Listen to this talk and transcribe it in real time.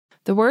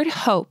The word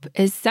hope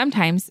is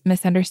sometimes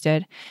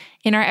misunderstood.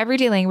 In our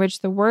everyday language,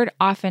 the word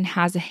often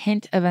has a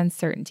hint of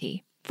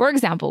uncertainty. For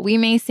example, we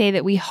may say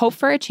that we hope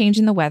for a change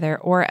in the weather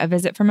or a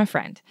visit from a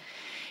friend.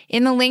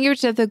 In the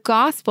language of the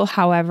gospel,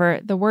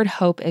 however, the word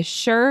hope is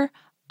sure,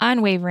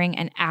 unwavering,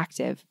 and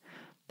active.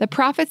 The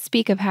prophets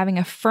speak of having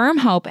a firm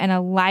hope and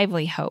a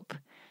lively hope.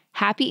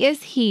 Happy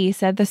is he,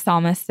 said the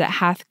psalmist, that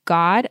hath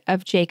God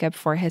of Jacob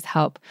for his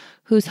help,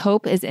 whose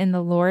hope is in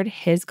the Lord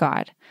his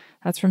God.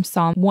 That's from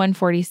Psalm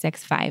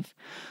 146:5.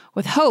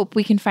 With hope,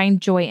 we can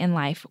find joy in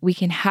life. We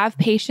can have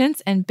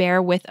patience and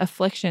bear with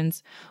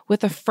afflictions,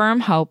 with a firm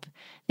hope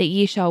that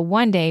ye shall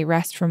one day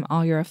rest from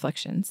all your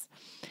afflictions.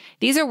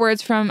 These are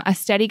words from a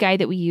study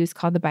guide that we use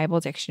called the Bible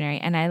Dictionary,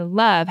 and I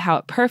love how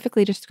it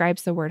perfectly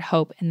describes the word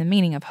hope and the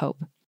meaning of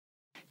hope.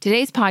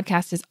 Today's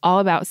podcast is all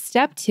about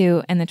step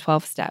 2 in the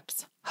 12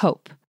 steps,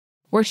 hope.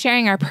 We're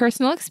sharing our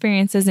personal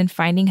experiences in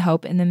finding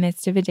hope in the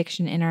midst of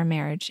addiction in our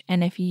marriage.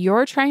 And if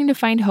you're trying to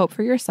find hope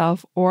for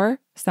yourself or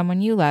someone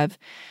you love,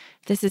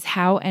 this is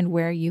how and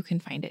where you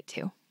can find it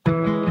too.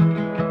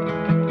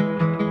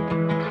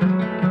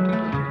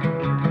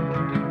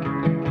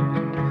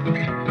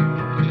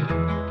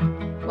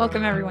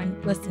 Welcome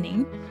everyone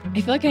listening.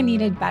 I feel like I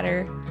need a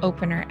better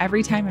opener.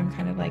 Every time I'm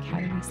kind of like, how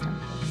do we start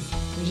this?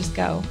 We just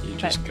go.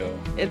 Just go.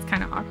 It's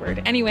kind of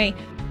awkward. Anyway,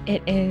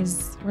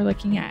 we're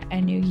looking at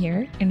a new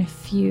year in a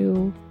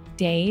few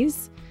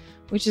days,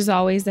 which is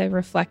always a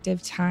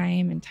reflective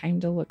time and time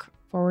to look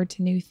forward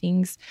to new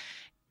things.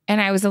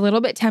 And I was a little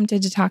bit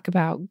tempted to talk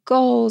about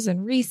goals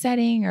and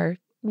resetting or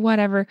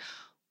whatever.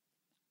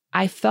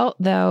 I felt,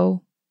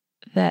 though,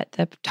 that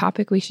the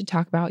topic we should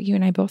talk about, you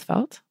and I both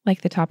felt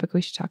like the topic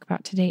we should talk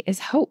about today is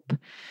hope,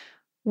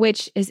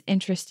 which is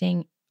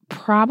interesting.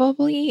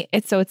 Probably,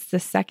 it's the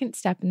second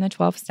step in the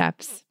 12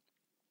 steps.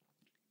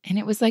 And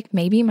it was like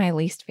maybe my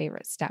least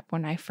favorite step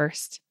when I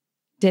first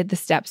did the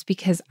steps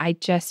because I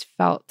just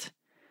felt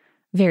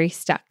very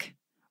stuck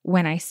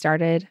when I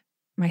started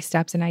my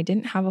steps and I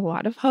didn't have a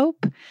lot of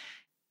hope.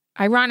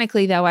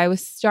 Ironically, though, I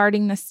was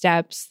starting the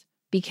steps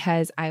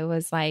because I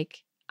was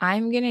like,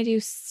 I'm going to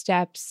do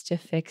steps to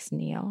fix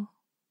Neil,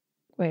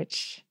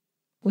 which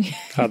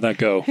how'd that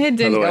go? It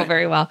didn't go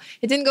very well.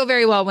 It didn't go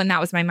very well when that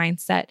was my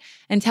mindset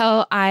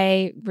until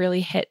I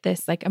really hit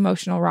this like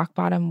emotional rock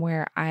bottom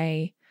where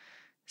I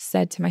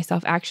said to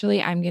myself,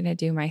 actually, I'm going to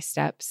do my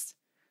steps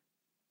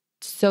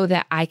so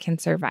that I can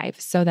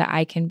survive, so that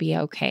I can be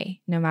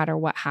okay no matter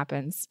what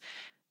happens.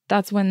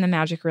 That's when the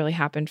magic really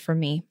happened for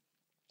me.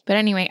 But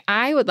anyway,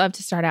 I would love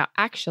to start out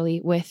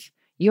actually with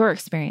your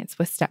experience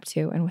with step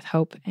 2 and with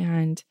hope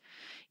and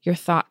your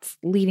thoughts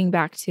leading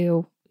back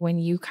to when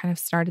you kind of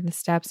started the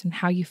steps and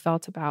how you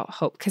felt about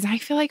hope. Because I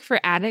feel like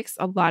for addicts,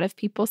 a lot of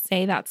people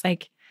say that's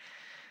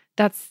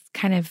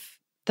kind of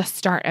the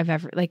start of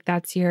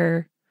that's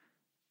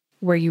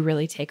where you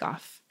really take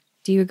off.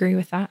 Do you agree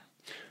with that?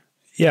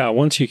 Yeah,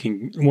 once you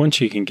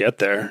can get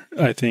there,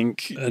 I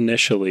think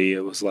initially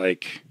it was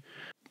like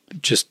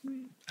just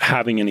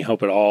having any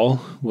hope at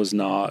all was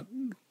not.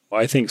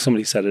 I think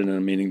somebody said it in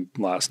a meeting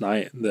last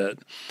night that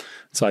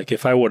it's like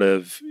if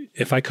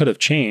I could have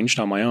changed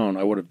on my own,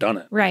 I would have done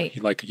it.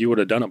 Right. Like you would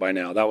have done it by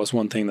now. That was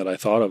one thing that I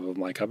thought of.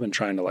 Like I've been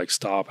trying to like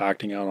stop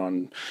acting out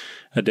on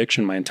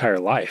addiction my entire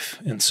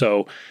life. And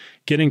so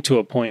getting to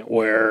a point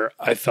where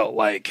I felt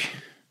like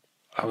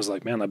I was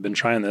like, man, I've been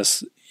trying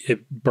this.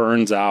 It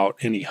burns out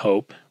any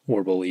hope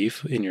or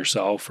belief in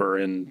yourself or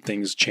in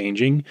things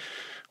changing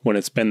when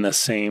it's been the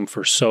same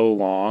for so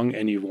long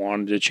and you've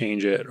wanted to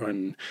change it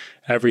and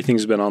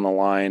everything's been on the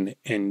line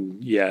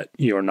and yet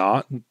you're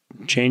not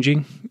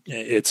changing.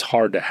 It's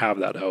hard to have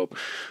that hope.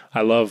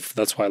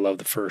 That's why I love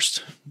the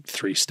first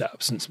 3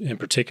 steps in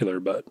particular,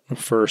 but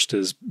first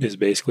is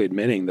basically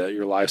admitting that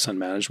your life's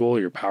unmanageable,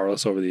 you're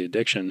powerless over the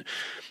addiction.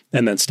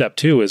 And then step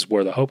 2 is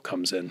where the hope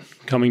comes in,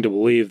 coming to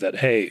believe that,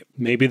 hey,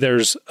 maybe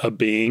there's a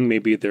being,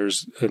 maybe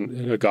there's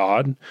a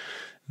God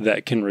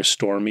that can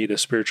restore me to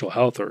spiritual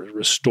health or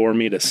restore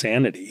me to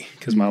sanity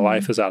because my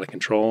life is out of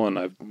control and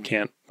I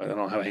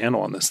don't have a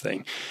handle on this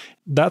thing.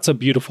 That's a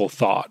beautiful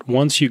thought.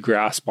 Once you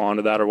grasp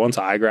onto that, or once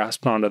I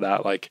grasped onto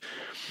that, like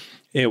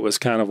it was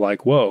kind of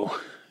like, whoa,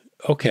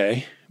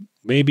 okay,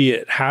 maybe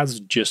it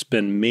has just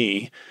been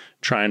me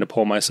trying to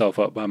pull myself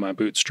up by my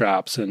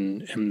bootstraps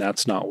and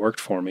that's not worked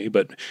for me.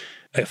 But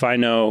if I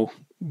know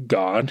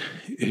God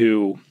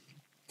who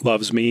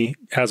loves me,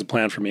 has a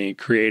plan for me,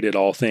 created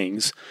all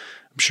things,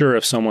 I'm sure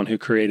if someone who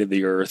created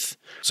the earth,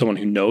 someone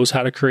who knows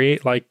how to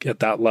create like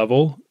at that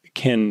level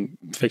can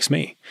fix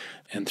me.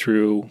 And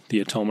through the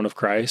atonement of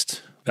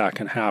Christ, that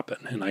can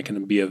happen. And I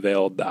can be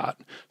availed that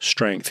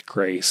strength,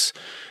 grace,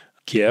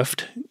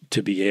 gift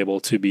to be able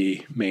to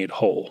be made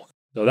whole.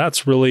 So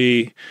that's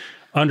really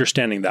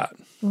understanding that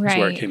is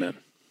where it came in.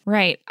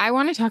 Right. I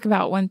want to talk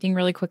about one thing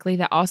really quickly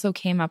that also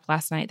came up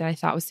last night that I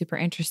thought was super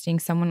interesting.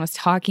 Someone was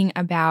talking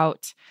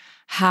about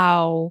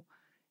how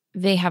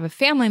they have a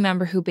family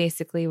member who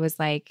basically was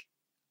like,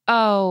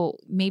 oh,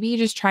 maybe you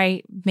just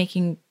try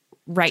making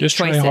right choices. Just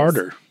try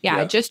harder.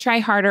 Yeah, just try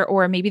harder.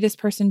 Or maybe this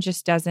person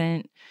just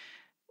doesn't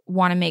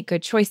want to make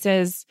good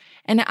choices.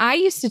 And I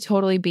used to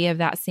totally be of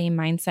that same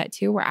mindset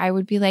too, where I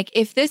would be like,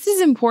 if this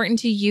is important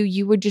to you,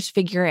 you would just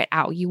figure it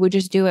out. You would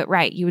just do it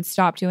right. You would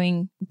stop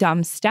doing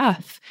dumb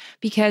stuff,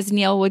 because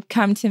Neil would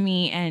come to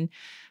me and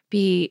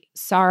be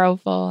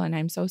sorrowful and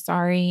I'm so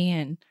sorry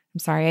and I'm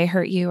sorry I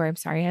hurt you, or I'm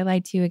sorry I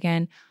lied to you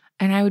again.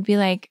 And I would be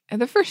like,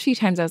 the first few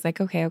times I was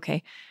like,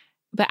 okay.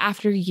 But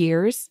after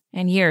years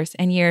and years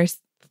and years,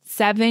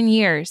 7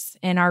 years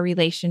in our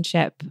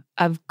relationship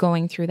of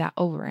going through that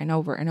over and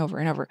over and over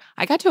and over,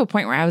 I got to a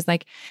point where I was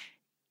like,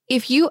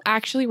 if you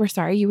actually were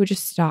sorry, you would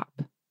just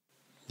stop.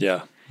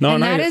 Yeah. No,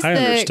 and that I is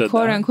understood the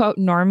quote unquote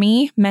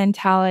normie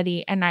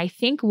mentality. And I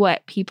think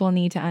what people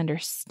need to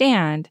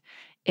understand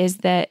is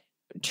that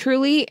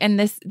truly, and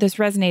this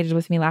resonated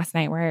with me last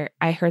night where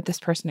I heard this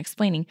person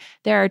explaining,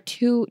 there are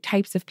 2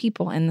 types of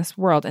people in this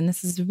world. And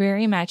this is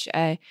very much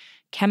a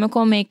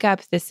chemical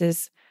makeup. This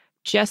is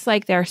just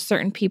like there are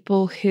certain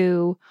people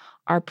who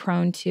are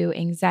prone to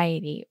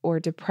anxiety or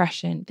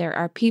depression. There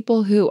are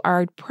people who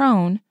are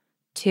prone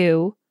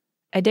to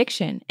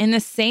addiction in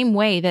the same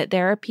way that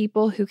there are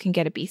people who can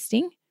get a bee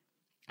sting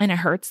and it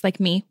hurts.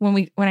 Like me,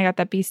 when I got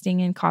that bee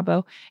sting in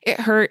Cabo, it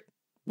hurt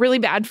really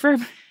bad for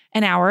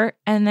an hour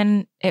and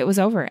then it was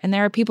over. And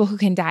there are people who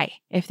can die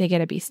if they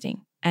get a bee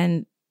sting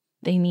and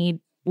they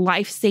need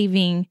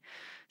life-saving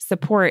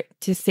support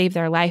to save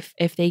their life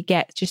if they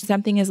get just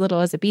something as little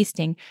as a bee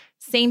sting.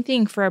 Same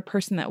thing for a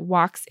person that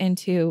walks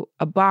into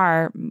a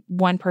bar.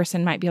 One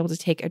person might be able to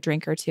take a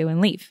drink or 2 and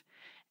leave.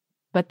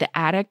 But the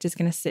addict is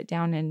going to sit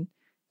down and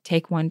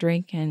take 1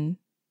 drink and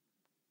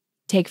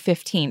take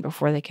 15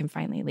 before they can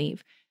finally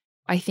leave.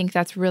 I think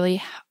that's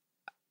really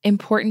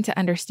important to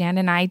understand.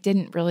 And I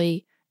didn't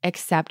really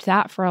accept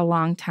that for a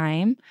long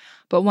time.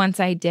 But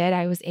once I did,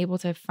 I was able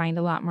to find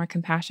a lot more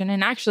compassion.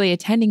 And actually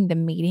attending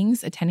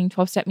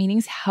 12-step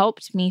meetings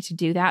helped me to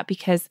do that,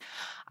 because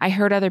I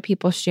heard other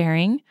people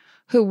sharing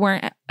who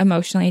weren't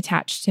emotionally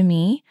attached to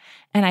me.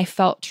 And I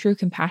felt true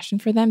compassion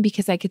for them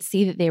because I could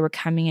see that they were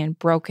coming in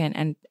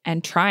broken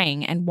and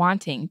trying and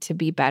wanting to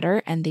be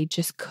better. And they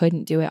just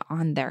couldn't do it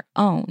on their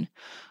own,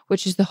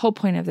 which is the whole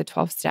point of the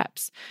 12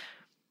 steps.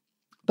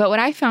 But what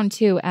I found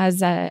too,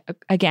 as a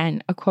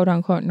quote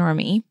unquote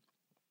normie,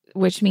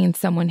 which means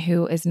someone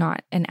who is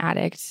not an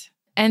addict.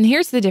 And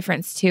here's the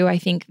difference too. I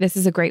think this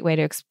is a great way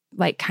to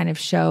kind of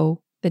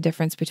show the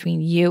difference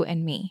between you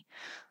and me.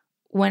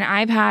 When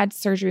I've had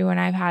surgery, when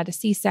I've had a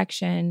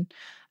C-section,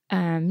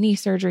 knee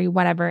surgery,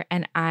 whatever,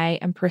 and I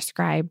am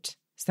prescribed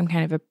some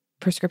kind of a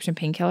prescription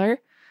painkiller,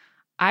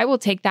 I will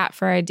take that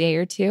for a day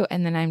or 2.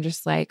 And then I'm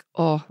just like,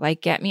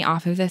 get me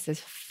off of this as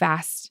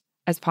fast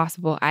as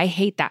possible. I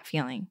hate that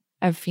feeling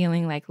of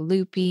feeling like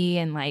loopy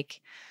and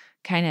like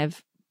kind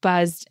of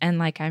buzzed and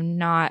like I'm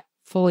not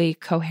fully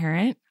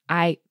coherent.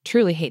 I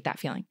truly hate that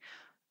feeling.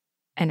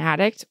 An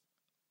addict,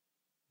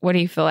 what do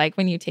you feel like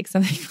when you take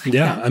something like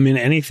that? I mean,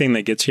 anything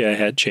that gets you a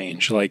head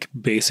change. Like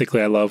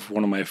basically, I love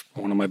one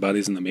of my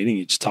buddies in the meeting.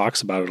 He just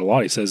talks about it a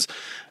lot. He says,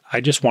 I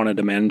just wanted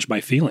to manage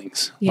my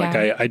feelings. Yeah.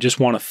 Like I just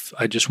want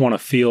to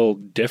feel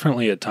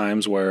differently at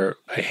times where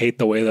I hate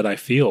the way that I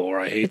feel, or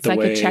I hate the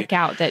way. It's like a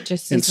checkout that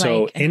just. And is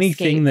so like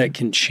anything escape. that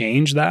can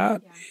change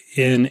that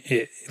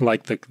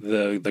like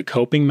the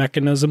coping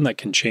mechanism that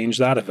can change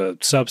that, if a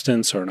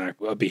substance or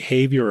a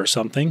behavior or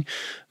something,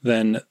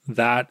 then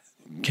that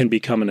can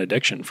become an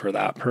addiction for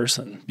that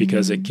person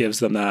because it gives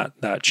them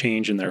that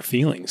change in their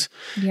feelings.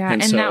 Yeah.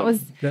 And so,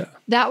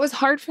 that was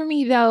hard for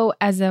me though,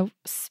 as a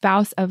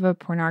spouse of a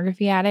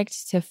pornography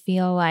addict, to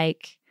feel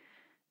like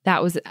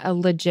that was a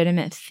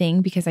legitimate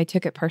thing, because I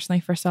took it personally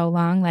for so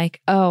long.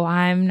 Like,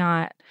 I'm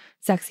not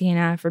sexy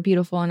enough or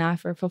beautiful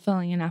enough or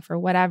fulfilling enough or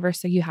whatever,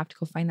 so you have to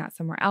go find that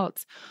somewhere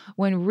else.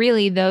 When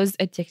really those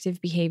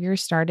addictive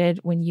behaviors started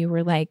when you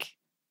were like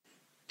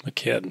a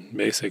kid,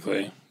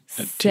 basically.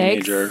 A 6,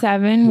 teenager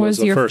 7 was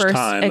the your first first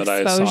time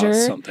exposure. that I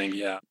saw something.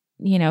 Yeah.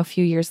 A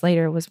few years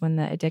later was when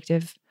the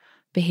addictive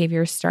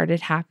behaviors started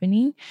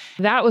happening.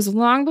 That was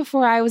long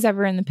before I was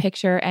ever in the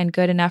picture and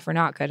good enough or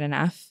not good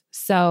enough.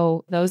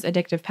 So those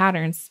addictive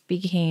patterns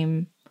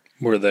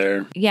were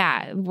there.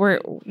 Yeah,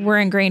 were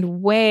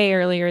ingrained way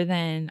earlier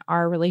than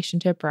our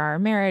relationship or our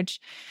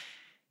marriage.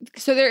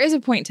 So there is a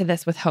point to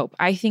this with hope.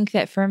 I think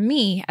that for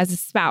me as a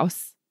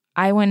spouse,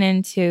 I went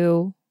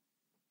into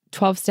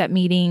 12-step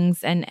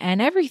meetings and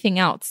everything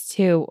else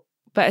too.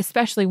 But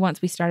especially once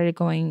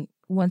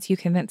you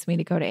convinced me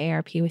to go to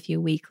ARP with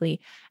you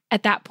weekly,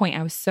 at that point,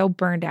 I was so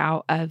burned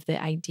out of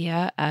the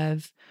idea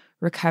of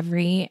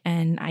recovery.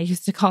 And I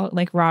used to call it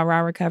like rah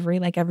recovery,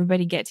 like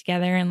everybody get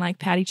together and like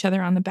pat each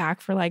other on the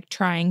back for like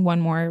trying one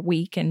more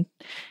week. And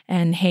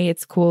hey,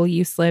 it's cool.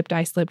 You slipped.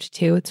 I slipped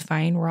too. It's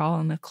fine. We're all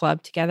in the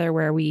club together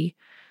where we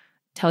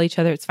tell each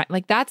other it's fine.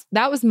 Like that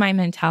was my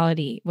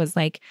mentality, was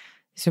like,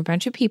 there's a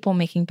bunch of people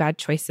making bad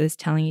choices,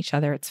 telling each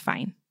other it's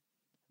fine.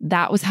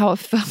 That was how it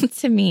felt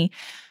to me.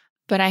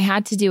 But I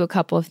had to do a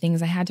couple of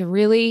things. I had to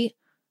really,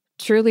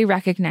 truly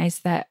recognize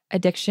that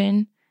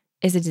addiction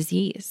is a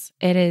disease.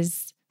 It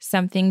is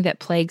something that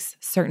plagues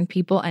certain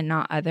people and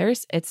not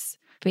others. It's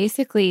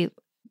basically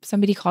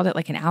somebody called it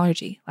like an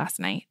allergy last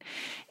night.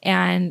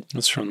 And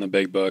That's from the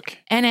big book.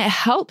 And it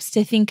helps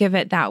to think of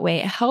it that way.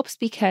 It helps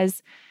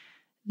because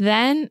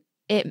then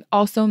it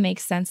also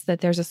makes sense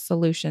that there's a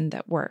solution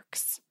that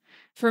works.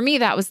 For me,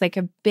 that was like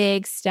a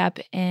big step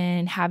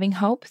in having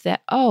hope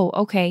that, oh,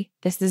 okay,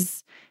 this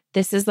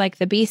is like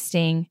the bee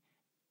sting,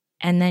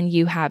 and then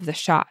you have the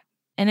shot.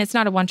 And it's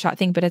not a one-shot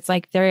thing, but it's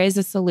like there is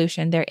a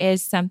solution. There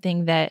is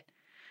something that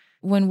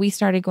when we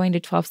started going to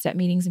 12-step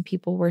meetings and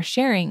people were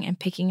sharing and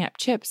picking up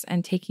chips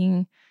and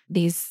taking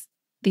these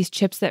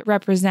chips that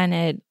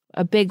represented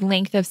a big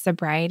length of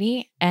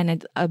sobriety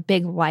and a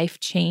big life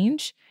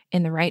change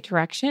in the right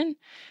direction,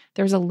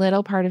 there was a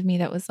little part of me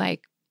that was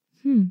like,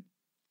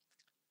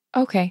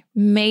 okay,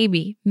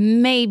 maybe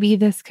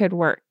this could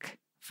work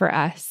for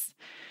us.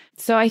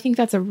 So I think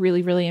that's a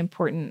really, really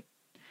important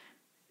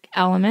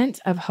element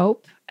of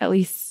hope, at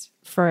least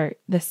for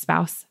the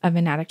spouse of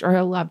an addict or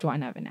a loved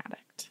one of an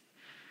addict.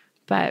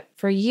 But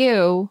for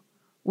you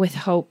with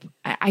hope,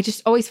 I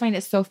just always find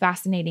it so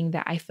fascinating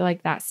that I feel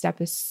like that step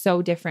is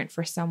so different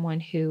for someone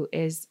who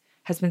has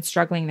been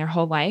struggling their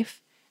whole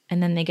life.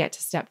 And then they get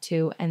to step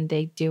 2 and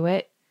they do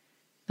it.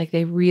 Like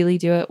they really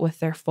do it with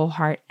their full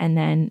heart. And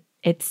then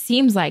it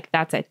seems like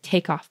that's a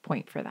takeoff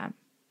point for them.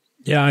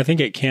 Yeah, I think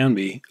it can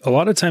be. A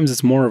lot of times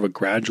it's more of a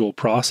gradual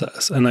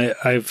process. And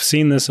I've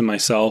seen this in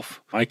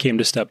myself. I came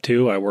to step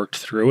 2, I worked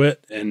through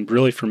it. And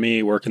really for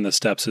me, working the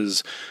steps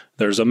is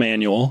there's a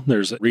manual,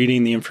 there's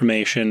reading the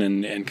information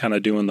and kind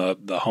of doing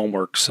the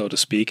homework, so to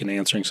speak, and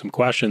answering some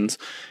questions.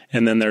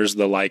 And then there's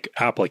the like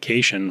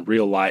application,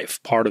 real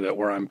life part of it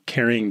where I'm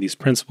carrying these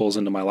principles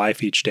into my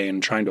life each day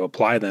and trying to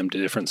apply them to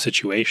different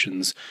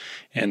situations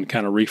and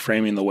kind of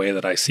reframing the way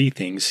that I see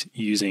things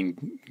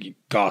using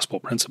gospel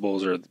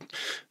principles or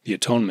the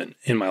atonement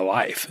in my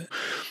life.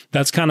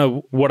 That's kind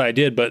of what I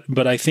did.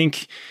 But I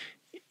think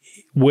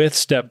with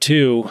step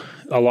 2,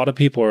 a lot of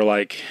people are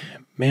like,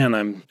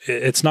 man,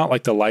 it's not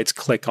like the lights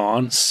click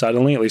on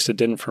suddenly, at least it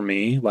didn't for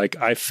me. Like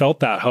I felt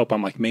that hope.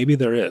 I'm like, maybe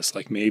there is,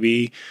 like,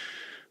 maybe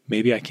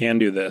I can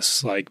do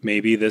this. Like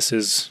maybe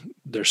there's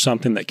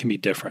something that can be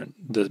different.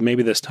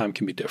 Maybe this time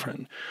can be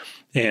different.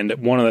 And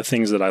one of the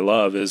things that I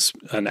love is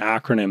an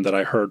acronym that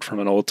I heard from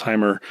an old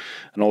timer,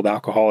 an old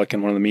alcoholic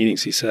in one of the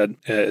meetings. He said,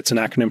 it's an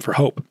acronym for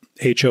HOPE,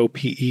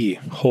 HOPE,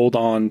 hold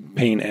on,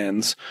 pain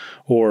ends.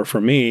 Or for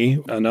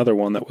me, another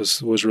one that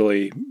was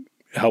really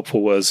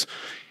helpful was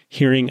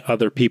hearing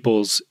other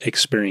people's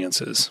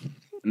experiences.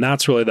 And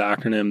that's really the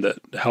acronym that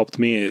helped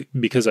me,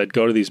 because I'd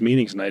go to these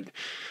meetings and I'd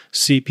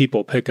see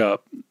people pick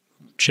up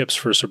chips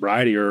for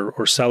sobriety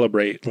or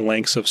celebrate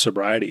lengths of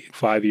sobriety.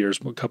 5 years.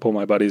 A couple of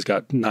my buddies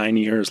got 9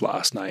 years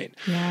last night.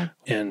 Yeah.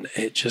 And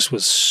it just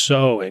was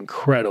so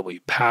incredibly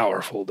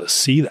powerful to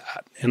see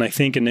that. And I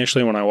think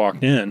initially when I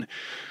walked in,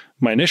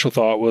 my initial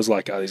thought was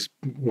like,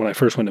 when I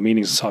first went to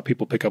meetings and saw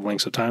people pick up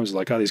lengths of time, I was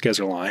like, oh, these guys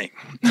are lying.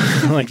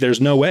 Like, there's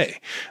no way.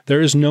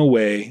 There is no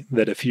way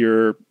that if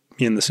you're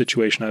in the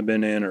situation I've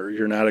been in or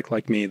you're an addict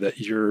like me, that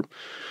you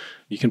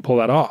can pull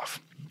that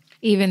off.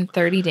 Even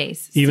 30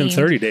 days.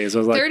 30 days. I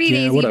was like, 30 yeah,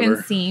 days whatever.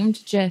 even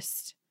seemed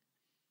just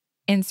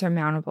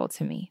insurmountable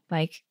to me.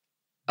 Like,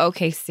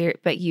 okay,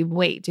 but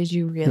did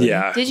you really?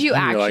 Yeah. Did you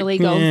actually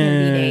go 30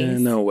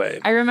 days? No way.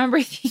 I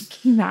remember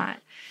thinking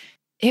that.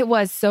 It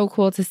was so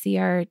cool to see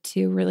our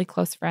 2 really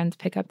close friends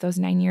pick up those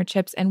 9-year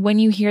chips. And when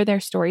you hear their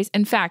stories,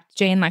 in fact,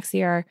 Jay and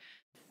Lexi are...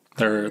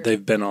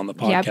 They've been on the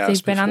podcast. Yep,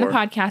 they've been on the before.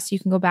 podcast. You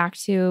can go back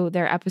to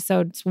their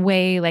episodes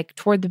way like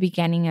toward the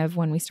beginning of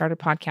when we started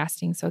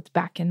podcasting. So it's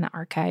back in the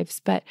archives.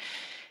 But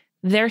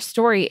their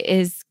story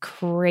is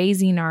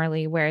crazy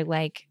gnarly where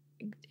like,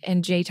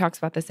 and Jay talks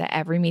about this at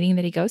every meeting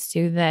that he goes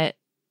to, that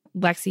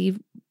Lexi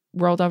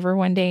rolled over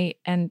one day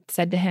and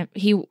said to him,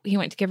 he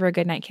went to give her a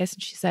goodnight kiss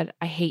and she said,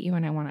 I hate you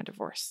and I want a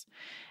divorce.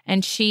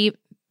 And she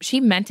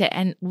meant it.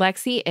 And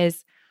Lexi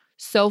is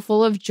so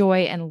full of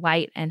joy and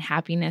light and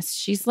happiness.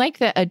 She's like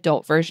the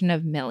adult version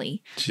of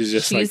Millie.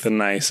 She's like the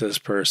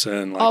nicest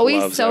person. Like,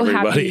 always loves so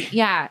everybody. happy.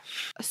 Yeah.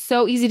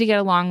 So easy to get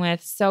along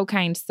with, so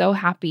kind, so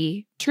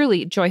happy,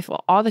 truly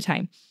joyful all the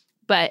time.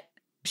 But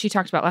she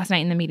talked about last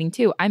night in the meeting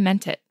too. I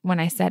meant it when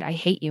I said, I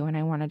hate you and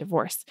I want a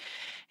divorce.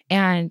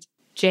 And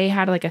Jay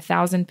had like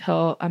 1,000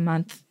 pill a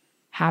month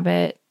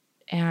habit.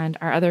 And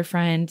our other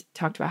friend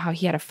talked about how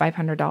he had a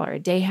 $500 a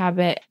day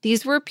habit.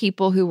 These were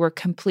people who were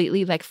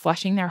completely like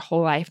flushing their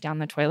whole life down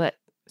the toilet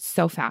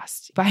so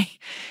fast by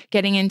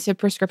getting into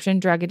prescription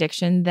drug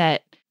addiction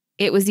that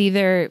it was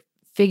either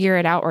figure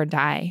it out or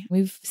die.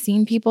 We've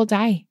seen people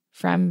die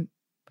from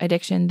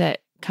addiction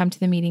that come to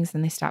the meetings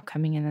and they stop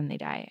coming and then they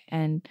die.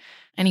 And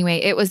anyway,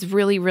 it was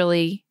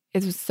it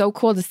was so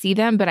cool to see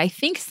them. But I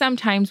think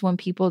sometimes when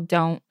people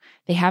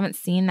they haven't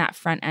seen that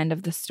front end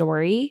of the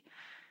story,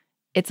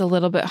 it's a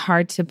little bit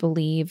hard to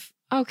believe,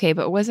 okay,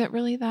 but was it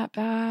really that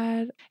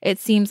bad? It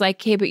seems like,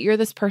 okay, but you're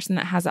this person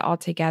that has it all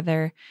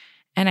together.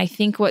 And I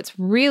think what's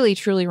really,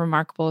 truly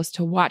remarkable is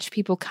to watch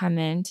people come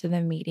into the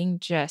meeting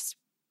just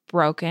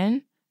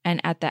broken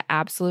and at the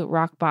absolute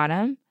rock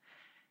bottom.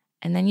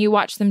 And then you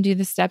watch them do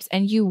the steps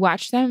and you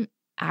watch them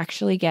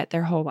actually get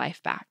their whole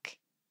life back.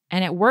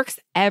 And it works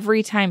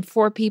every time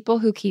for people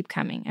who keep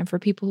coming and for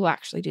people who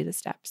actually do the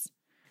steps.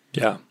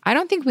 Yeah. I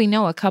don't think we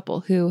know a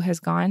couple who has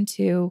gone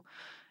to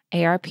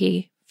ARP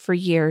for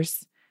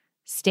years,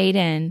 stayed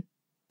in,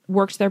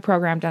 worked their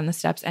program, done the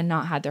steps, and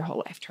not had their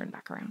whole life turned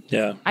back around.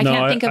 Yeah. I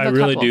can't think of a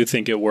really couple. do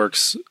think it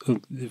works.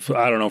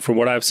 I don't know, from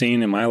what I've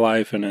seen in my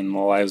life and in the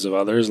lives of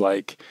others,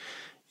 like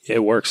it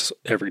works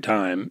every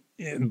time.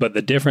 But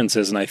the difference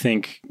is, and I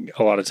think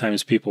a lot of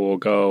times people will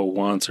go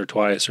once or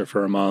twice or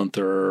for a month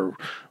or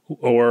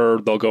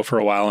they'll go for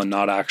a while and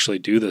not actually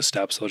do the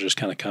steps. They'll just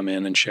kind of come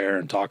in and share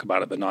and talk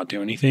about it, but not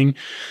do anything.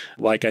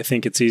 Like, I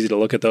think it's easy to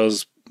look at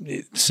those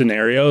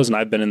scenarios, and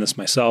I've been in this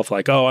myself,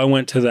 like, oh, I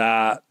went to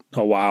that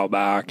a while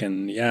back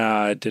and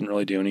yeah, it didn't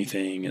really do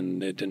anything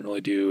and it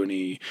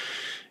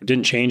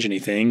didn't change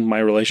anything, my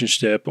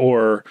relationship.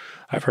 Or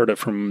I've heard it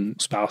from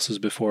spouses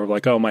before,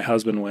 like, oh, my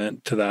husband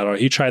went to that, or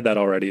he tried that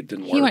already, it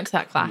didn't work. He went to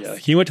that class. Yeah,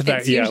 he went to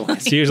that.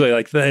 It's usually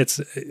like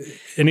it's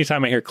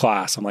anytime I hear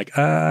class, I'm like,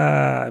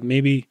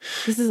 maybe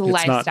this is a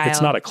lifestyle.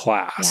 It's not a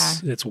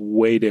class. Yeah. It's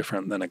way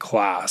different than a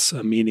class.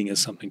 A meeting is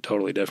something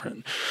totally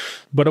different,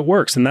 but it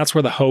works. And that's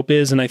where the hope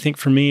is. And I think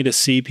for me to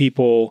see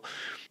people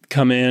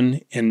come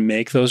in and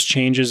make those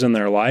changes in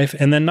their life.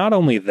 And then not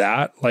only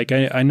that, like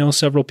I know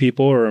several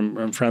people, or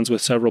I'm friends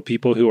with several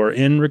people who are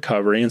in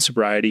recovery and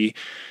sobriety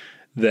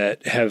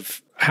that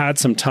have had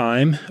some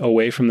time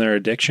away from their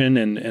addiction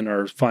and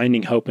are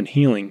finding hope and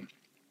healing.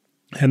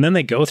 And then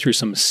they go through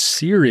some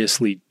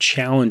seriously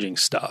challenging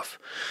stuff.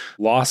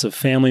 Loss of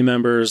family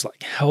members,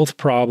 like health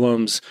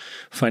problems,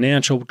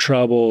 financial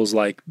troubles,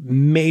 like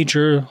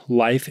major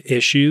life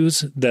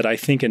issues that I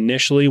think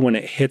initially when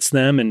it hits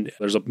them, and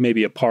there's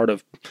maybe a part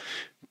of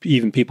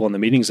even people in the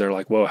meetings, they're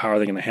like, whoa, how are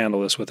they going to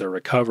handle this with their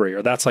recovery?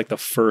 Or that's like the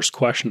first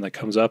question that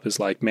comes up is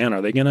like, man,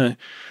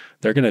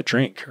 they're going to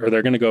drink, or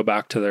they're going to go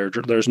back to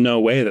there's no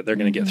way that they're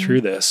going to get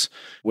through this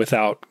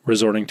without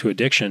resorting to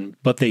addiction,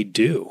 but they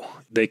do.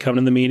 They come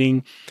to the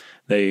meeting,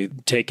 they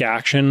take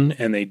action,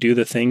 and they do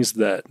the things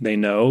that they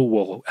know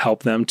will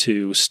help them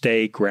to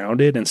stay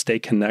grounded and stay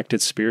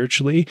connected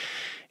spiritually.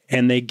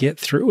 And they get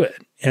through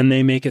it and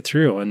they make it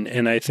through.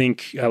 And I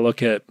think I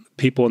look at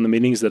people in the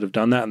meetings that have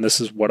done that. And this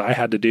is what I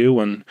had to do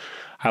when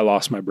I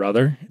lost my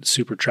brother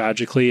super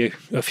tragically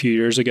a few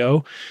years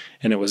ago,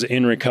 and it was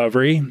in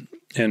recovery.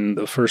 And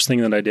the first thing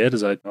that I did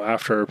is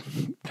after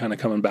kind of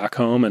coming back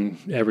home and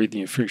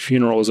everything,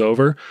 funeral was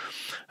over,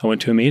 I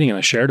went to a meeting and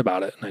I shared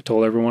about it. And I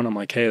told everyone, I'm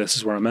like, hey, this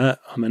is where I'm at.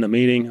 I'm in a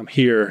meeting. I'm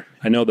here.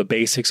 I know the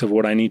basics of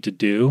what I need to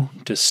do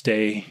to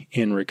stay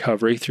in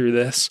recovery through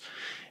this.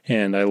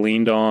 And I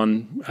leaned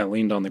on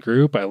the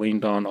group. I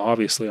leaned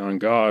obviously on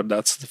God.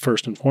 That's the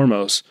first and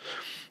foremost.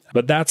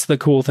 But that's the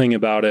cool thing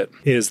about it,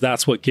 is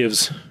that's what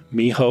gives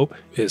me hope,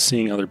 is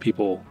seeing other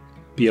people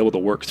be able to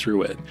work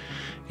through it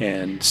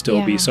and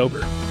still be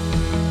sober.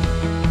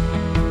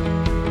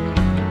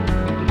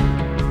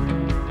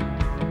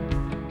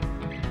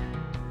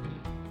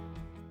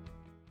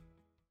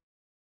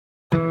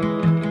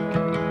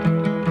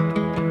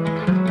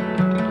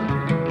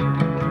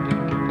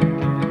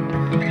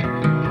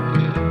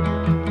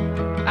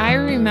 I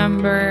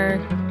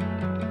remember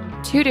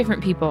two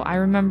different people. I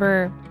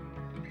remember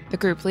the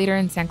group leader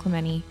in San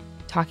Clemente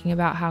talking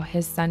about how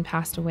his son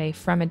passed away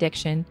from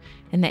addiction,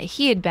 and that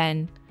he had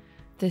been,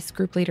 this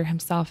group leader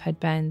himself had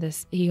been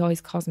this, he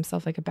always calls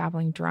himself like a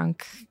babbling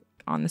drunk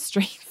on the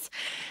streets.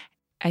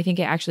 I think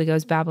it actually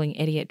goes babbling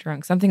idiot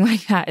drunk, something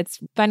like that. It's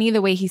funny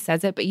the way he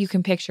says it, but you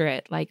can picture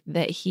it, like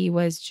that he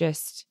was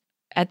just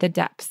at the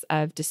depths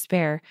of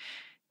despair.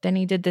 Then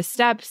he did the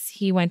steps.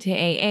 He went to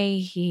AA.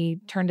 He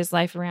turned his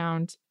life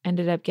around,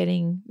 ended up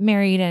getting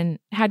married and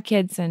had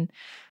kids. And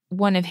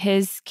one of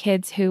his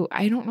kids, who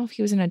I don't know if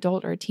he was an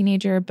adult or a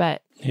teenager,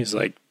 but he's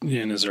like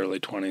in his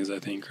early 20s, I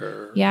think,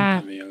 or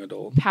maybe a young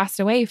adult, passed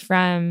away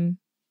from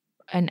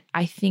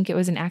I think it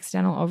was an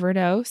accidental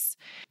overdose,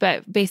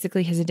 but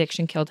basically his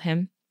addiction killed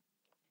him.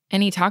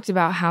 And he talked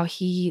about how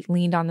he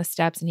leaned on the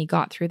steps and he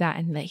got through that,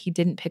 and that he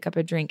didn't pick up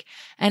a drink.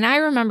 And I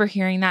remember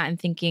hearing that and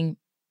thinking,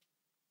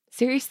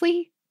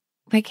 seriously?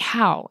 Like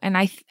how? And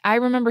I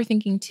remember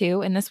thinking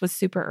too, and this was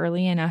super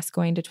early in us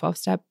going to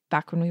 12-step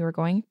back when we were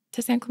going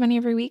to San Clemente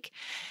every week.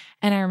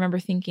 And I remember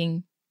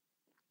thinking,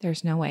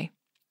 there's no way.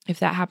 If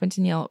that happened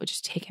to Neil, it would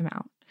just take him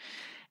out.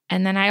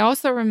 And then I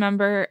also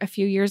remember a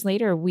few years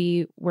later,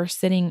 we were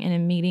sitting in a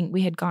meeting.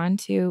 We had gone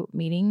to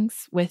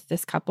meetings with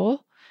this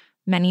couple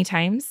many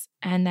times.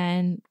 And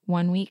then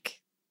one week,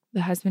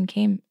 the husband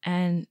came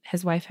and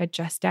his wife had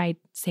just died.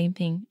 Same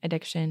thing,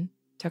 addiction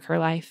took her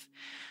life.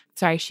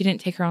 Sorry, she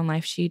didn't take her own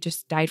life. She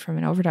just died from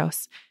an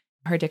overdose.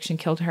 Her addiction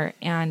killed her.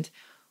 And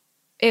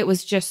it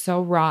was just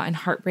so raw and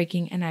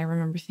heartbreaking. And I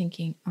remember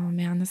thinking, oh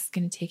man, this is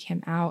going to take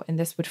him out. And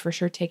this would for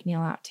sure take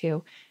Neil out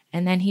too.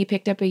 And then he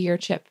picked up a year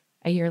chip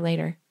a year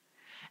later.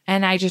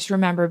 And I just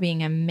remember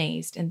being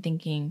amazed and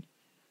thinking,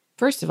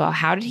 first of all,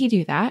 how did he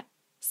do that?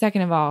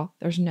 Second of all,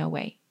 there's no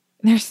way.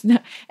 There's no,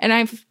 and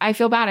I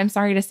feel bad. I'm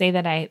sorry to say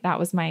that that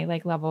was my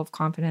level of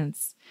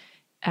confidence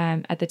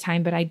at the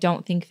time, but I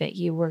don't think that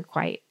you were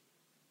quite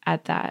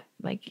at that,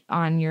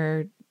 on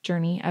your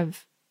journey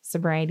of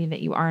sobriety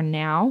that you are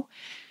now.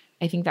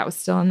 I think that was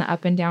still in the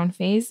up and down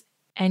phase.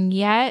 And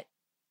yet,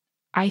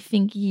 I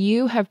think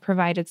you have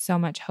provided so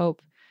much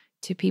hope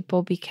to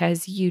people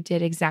because you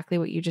did exactly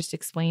what you just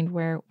explained,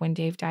 where when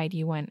Dave died,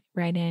 you went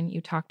right in,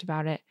 you talked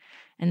about it,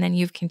 and then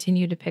you've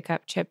continued to pick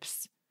up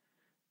chips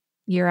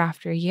year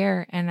after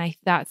year. And I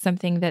thought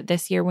something that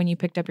this year, when you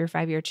picked up your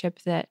 5-year chip,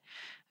 that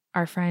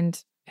our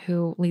friend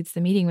who leads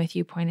the meeting with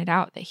you pointed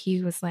out that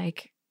he was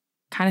like,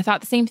 kind of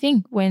thought the same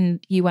thing when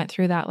you went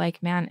through that,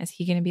 like, man, is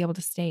he going to be able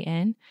to stay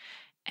in?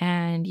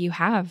 And you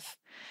have.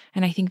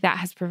 And I think that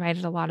has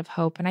provided a lot of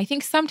hope. And I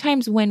think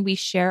sometimes when we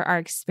share our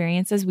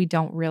experiences, we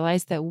don't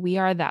realize that we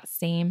are that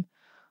same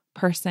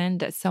person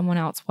that someone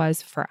else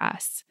was for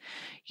us.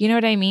 You know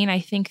what I mean? I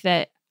think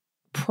that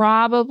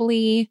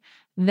probably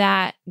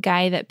that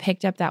guy that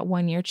picked up that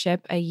 1-year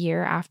chip a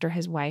year after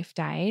his wife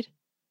died,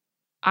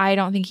 I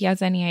don't think he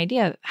has any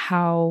idea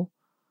how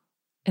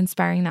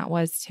inspiring that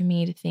was to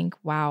me to think,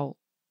 wow,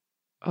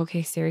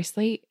 okay,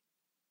 seriously,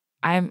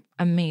 I'm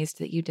amazed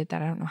that you did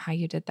that. I don't know how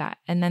you did that.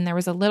 And then there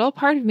was a little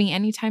part of me,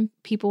 anytime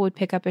people would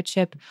pick up a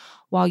chip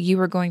while you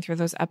were going through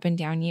those up and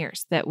down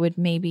years, that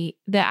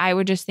I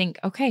would just think,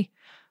 okay,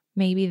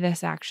 maybe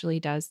this actually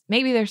does.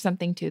 Maybe there's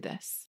something to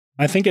this.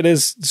 I think it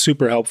is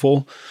super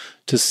helpful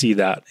to see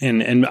that.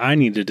 And I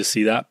needed to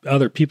see that.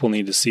 Other people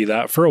need to see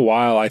that. For a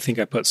while, I think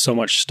I put so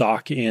much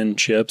stock in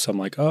chips. I'm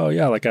like, oh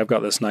yeah, like I've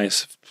got this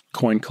nice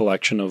coin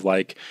collection of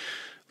like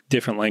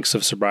different lengths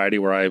of sobriety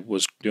where I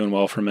was doing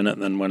well for a minute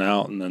and then went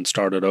out and then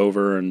started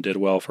over and did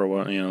well for a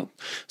while,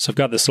 So I've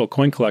got this little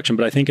coin collection,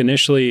 but I think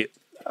initially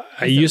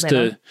I used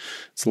to,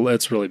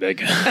 it's really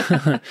big,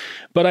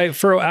 but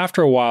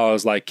after a while I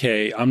was like,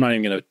 hey, I'm not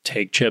even going to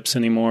take chips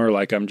anymore.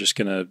 Like I'm just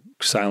going to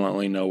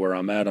silently know where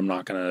I'm at. I'm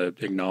not going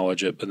to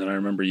acknowledge it. But then I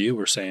remember you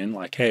were saying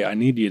like, hey, I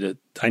need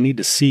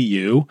to see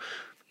you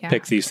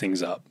pick these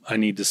things up. I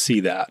need to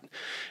see that.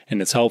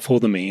 And it's helpful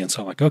to me. And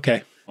so I'm like,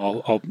 okay,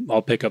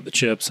 I'll pick up the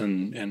chips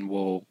and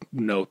we'll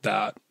note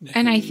that.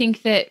 And I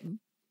think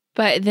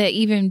but the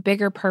even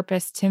bigger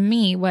purpose to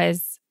me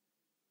was,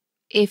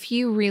 if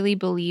you really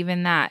believe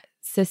in that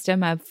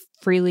system of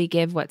freely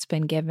give what's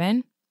been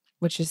given,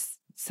 which is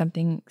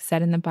something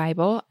said in the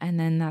Bible, and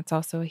then that's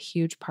also a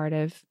huge part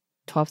of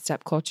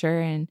 12-step culture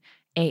and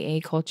AA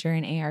culture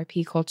and ARP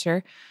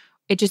culture,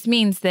 it just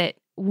means that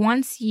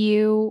once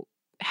you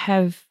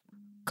have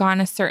gone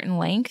a certain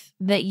length,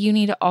 that you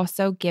need to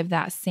also give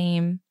that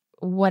same,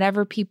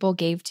 whatever people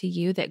gave to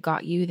you that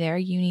got you there,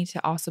 you need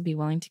to also be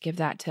willing to give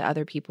that to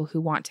other people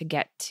who want to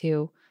get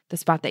to the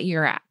spot that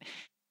you're at.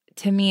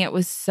 To me, it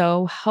was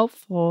so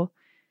helpful.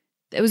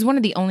 It was one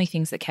of the only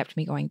things that kept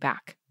me going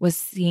back, was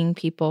seeing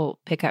people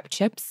pick up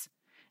chips.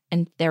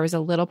 And there was a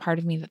little part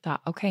of me that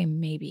thought, okay,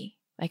 maybe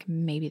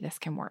this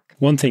can work.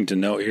 One thing to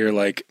note here,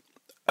 like,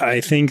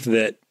 I think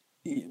that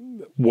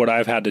what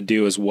I've had to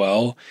do as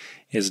well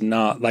is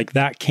not like,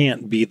 that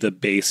can't be the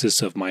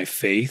basis of my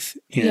faith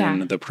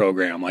in the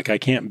program. Like I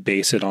can't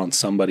base it on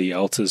somebody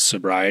else's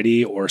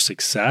sobriety or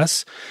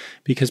success,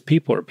 because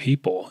people are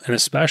people, and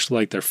especially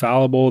like they're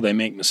fallible, they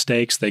make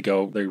mistakes, they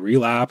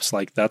relapse,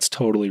 like that's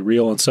totally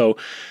real. And so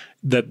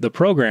the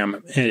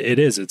program,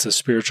 it's a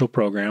spiritual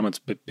program. It's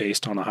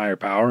based on a higher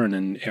power, and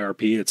in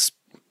ARP, it's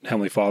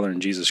Heavenly Father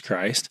and Jesus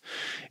Christ.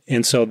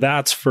 And so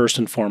that's first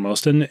and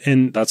foremost.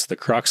 And that's the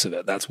crux of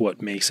it. That's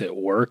what makes it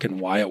work,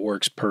 and why it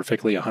works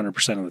perfectly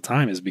 100% of the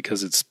time is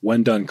because it's,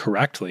 when done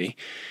correctly,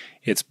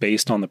 it's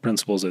based on the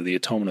principles of the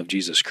atonement of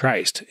Jesus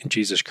Christ. And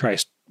Jesus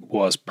Christ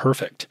was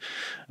perfect.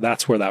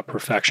 That's where that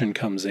perfection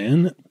comes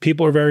in.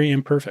 People are very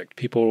imperfect.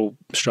 People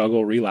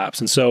struggle, relapse.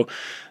 And so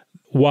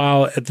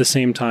while at the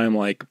same time,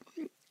 like,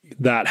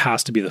 that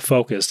has to be the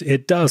focus,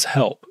 it does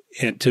help.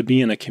 And to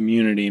be in a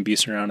community and be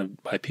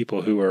surrounded by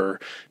people who are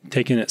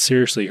taking it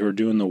seriously, who are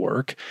doing the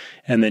work.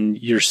 And then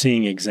you're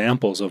seeing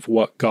examples of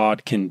what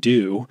God can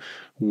do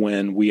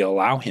when we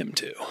allow him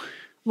to.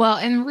 Well,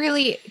 and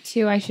really,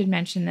 too, I should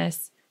mention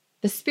this.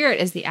 The Spirit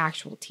is the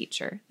actual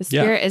teacher. The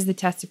Spirit is the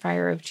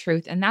testifier of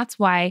truth. And that's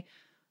why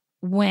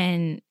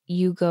when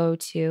you go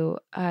to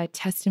a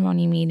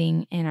testimony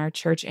meeting in our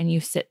church and you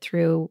sit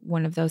through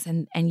one of those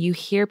and you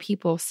hear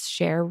people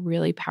share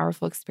really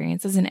powerful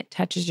experiences, and it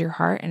touches your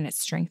heart and it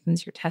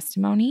strengthens your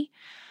testimony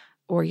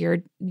or your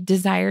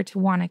desire to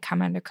want to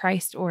come unto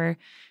Christ or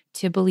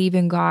to believe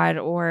in God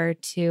or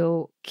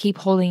to keep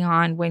holding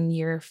on when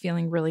you're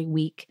feeling really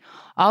weak.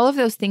 All of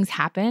those things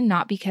happen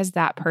not because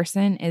that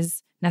person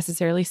is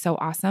necessarily so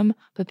awesome,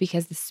 but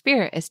because the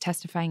Spirit is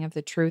testifying of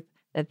the truth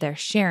that they're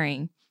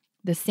sharing.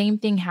 The same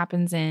thing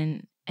happens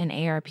in an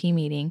ARP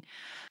meeting.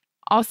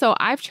 Also,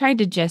 I've tried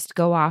to just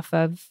go off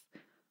of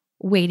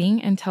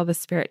waiting until the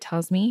Spirit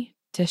tells me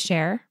to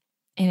share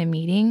in a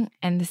meeting.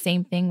 And the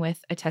same thing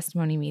with a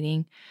testimony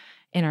meeting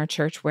in our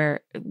church, where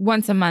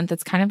once a month,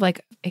 it's kind of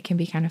like, it can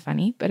be kind of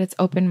funny, but it's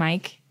open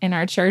mic in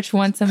our church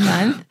once a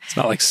month. It's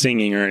not like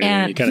singing or anything.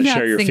 And you kind of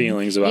share your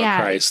feelings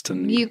about Christ.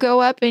 And you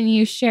go up and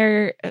you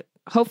share,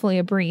 hopefully,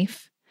 a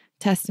brief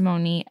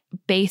testimony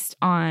based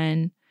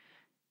on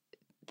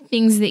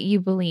things that you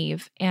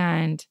believe.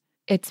 And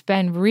it's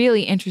been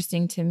really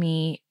interesting to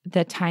me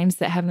the times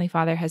that Heavenly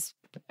Father has,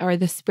 or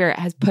the Spirit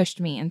has pushed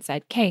me and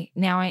said, okay,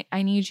 now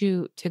I need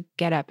you to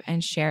get up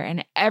and share.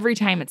 And every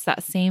time it's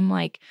that same,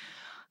 like,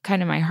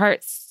 kind of my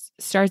heart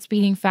starts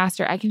beating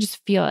faster. I can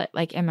just feel it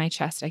like in my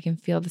chest. I can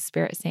feel the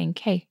Spirit saying,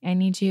 okay, I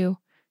need you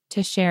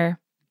to share.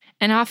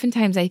 And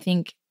oftentimes I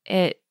think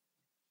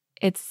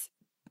it's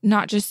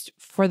not just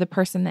for the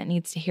person that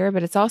needs to hear,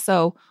 but it's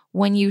also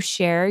when you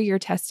share your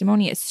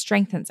testimony, it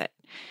strengthens it.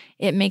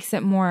 It makes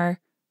it more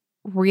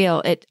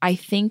real. I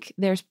think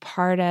there's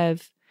part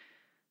of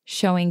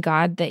showing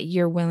God that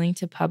you're willing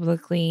to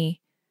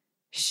publicly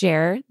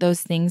share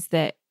those things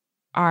that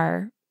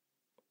are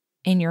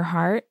in your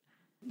heart.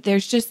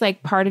 There's just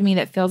like part of me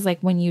that feels like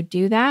when you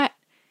do that,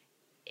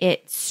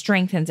 it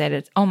strengthens it.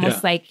 It's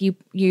almost like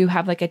you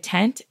have like a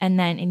tent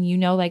and you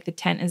know, like the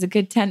tent is a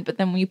good tent, but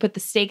then when you put the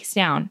stakes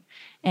down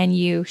and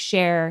you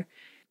share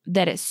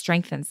that, it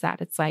strengthens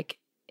that. It's like,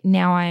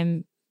 now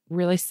I'm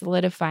really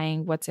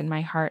solidifying what's in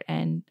my heart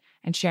and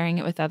sharing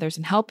it with others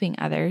and helping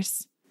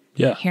others.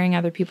 Yeah. Hearing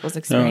other people's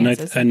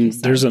experiences. And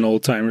there's an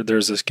old timer.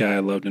 There's this guy I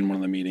loved in one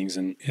of the meetings,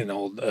 and an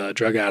old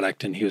drug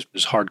addict, and he was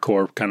just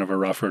hardcore, kind of a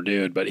rougher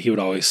dude, but he would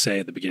always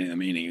say at the beginning of the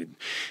meeting, he'd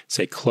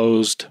say,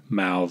 closed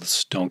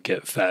mouths don't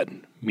get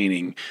fed.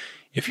 Meaning,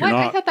 if you're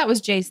not... I thought that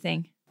was Jay's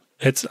thing.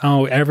 It's,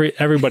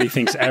 everybody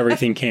thinks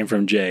everything came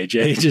from Jay.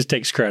 Jay just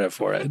takes credit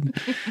for it.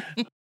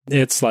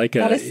 It's like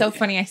that is so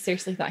funny. I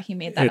seriously thought he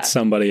made that It's up.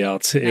 somebody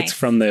else. Nice. It's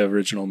from the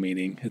original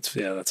meeting.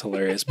 That's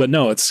hilarious. But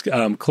no, it's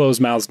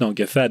closed mouths don't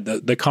get fed.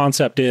 The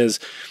concept is,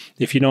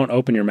 if you don't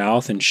open your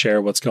mouth and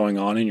share what's going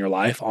on in your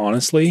life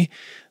honestly,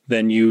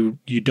 then you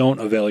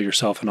don't avail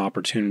yourself an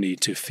opportunity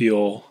to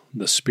feel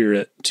the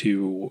Spirit,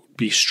 to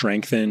be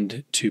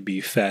strengthened, to be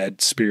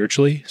fed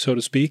spiritually, so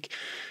to speak.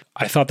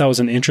 I thought that was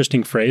an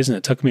interesting phrase, and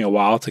it took me a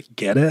while to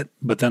get it.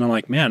 But then I'm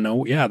like, man,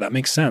 that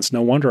makes sense.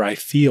 No wonder I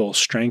feel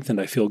strengthened.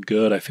 I feel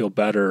good. I feel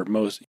better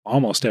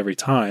almost every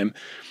time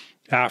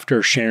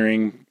after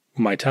sharing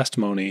my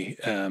testimony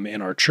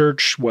in our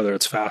church, whether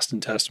it's fast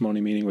and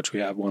testimony meeting, which we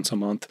have once a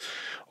month,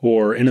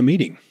 or in a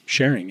meeting,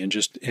 sharing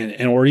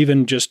or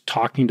even just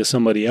talking to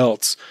somebody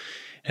else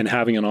and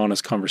having an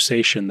honest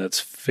conversation that's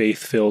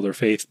faith-filled or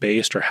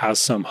faith-based or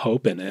has some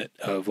hope in it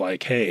of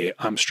like, hey,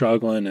 I'm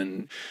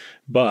struggling,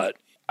 but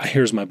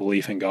here's my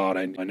belief in God.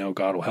 I know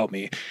God will help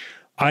me.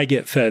 I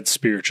get fed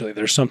spiritually.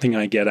 There's something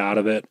I get out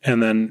of it.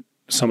 And then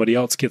somebody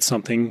else gets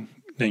something,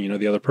 then,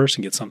 the other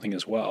person gets something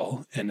as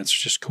well. And it's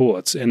just cool.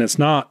 It's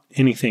not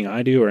anything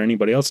I do or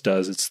anybody else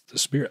does. It's the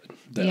Spirit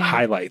that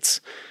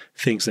highlights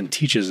things and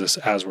teaches us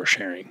as we're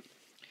sharing.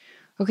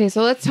 Okay,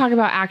 so let's talk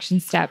about action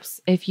steps.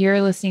 If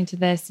you're listening to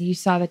this, you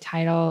saw the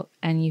title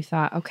and you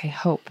thought, okay,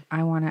 hope,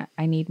 I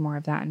need more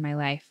of that in my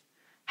life.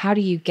 How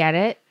do you get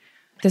it?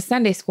 The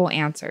Sunday school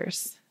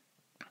answers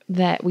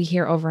that we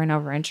hear over and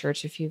over in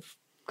church, if you've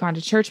gone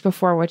to church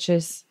before, which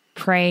is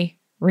pray,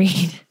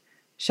 read,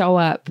 show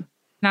up.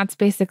 That's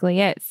basically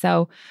it.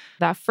 So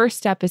that first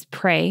step is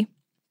pray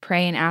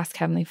and ask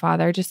Heavenly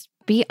Father. Just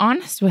be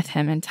honest with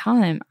Him and tell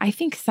Him. I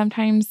think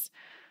sometimes,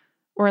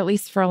 or at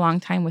least for a long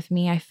time with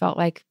me, I felt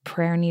like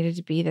prayer needed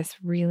to be this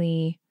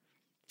really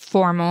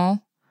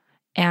formal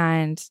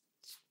and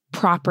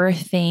proper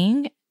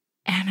thing.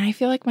 And I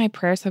feel like my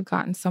prayers have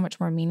gotten so much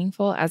more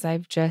meaningful as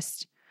I've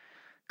just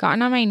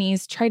gotten on my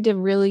knees, tried to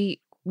really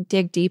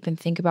dig deep and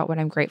think about what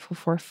I'm grateful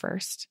for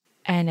first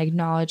and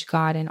acknowledge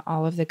God and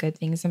all of the good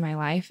things in my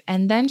life.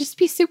 And then just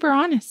be super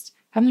honest.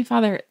 Heavenly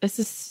Father, this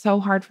is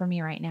so hard for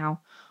me right now.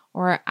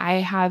 Or I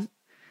have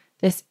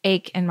this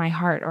ache in my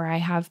heart, or I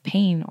have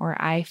pain, or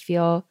I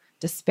feel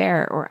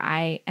despair, or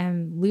I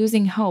am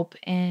losing hope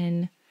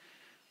in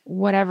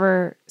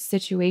whatever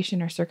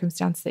situation or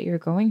circumstance that you're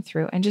going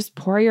through, and just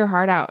pour your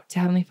heart out to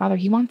Heavenly Father.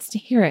 He wants to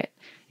hear it.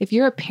 If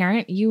you're a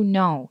parent, you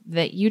know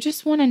that you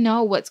just want to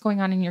know what's going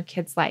on in your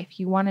kid's life.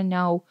 You want to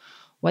know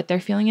what they're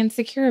feeling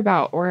insecure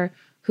about, or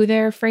who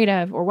they're afraid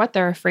of, or what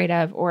they're afraid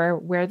of, or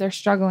where they're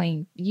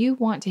struggling. You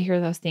want to hear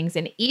those things.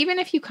 And even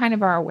if you kind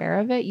of are aware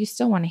of it, you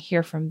still want to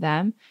hear from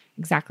them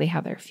exactly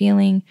how they're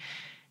feeling.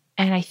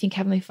 And I think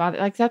Heavenly Father,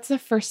 like, that's the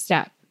first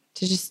step,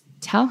 to just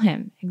tell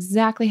Him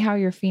exactly how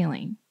you're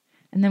feeling.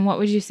 And then what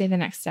would you say the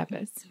next step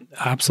is?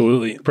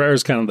 Absolutely. Prayer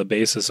is kind of the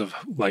basis of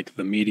like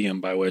the medium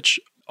by which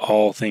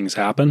all things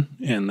happen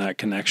and that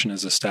connection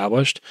is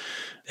established.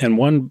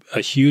 And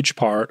a huge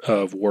part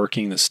of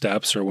working the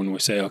steps, or when we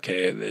say,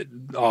 okay,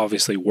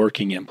 obviously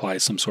working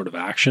implies some sort of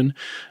action.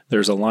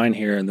 There's a line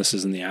here, and this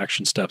is in the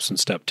action steps in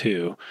step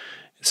 2.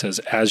 It says,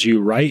 as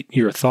you write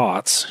your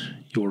thoughts,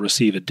 you will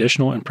receive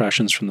additional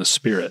impressions from the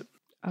Spirit.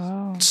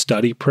 Oh.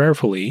 Study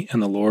prayerfully,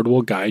 and the Lord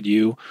will guide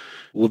you.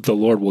 The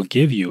Lord will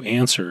give you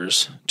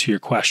answers to your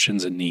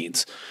questions and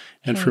needs.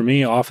 And for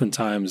me,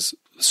 oftentimes,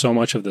 so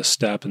much of the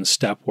step and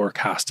step work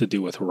has to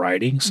do with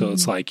writing. So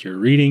it's like you're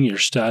reading, you're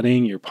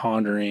studying, you're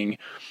pondering,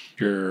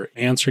 you're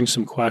answering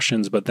some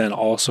questions, but then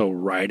also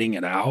writing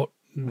it out.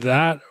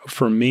 That,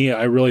 for me,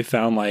 I really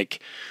found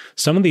like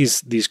some of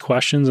these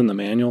questions in the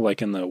manual,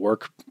 like in the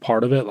work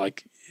part of it,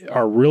 like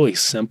are really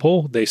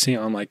simple. They seem,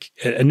 I'm like,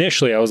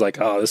 initially I was like,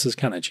 oh, this is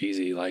kind of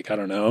cheesy. Like, I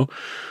don't know.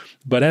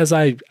 But as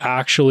I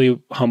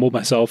actually humbled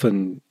myself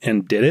and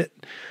did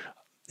it,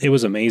 it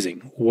was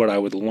amazing what I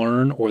would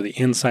learn or the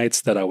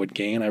insights that I would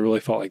gain. I really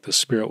felt like the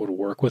Spirit would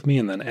work with me.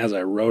 And then as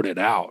I wrote it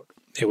out,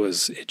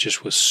 it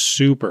just was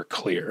super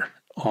clear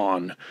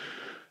on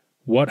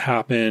what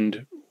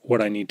happened,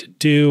 what I need to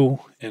do,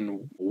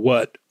 and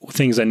what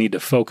things I need to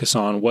focus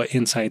on, what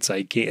insights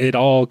I gained. It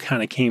all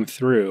kind of came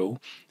through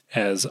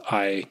as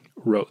I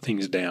wrote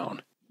things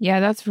down. Yeah,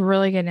 that's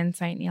really good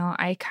insight, Neil.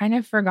 I kind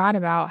of forgot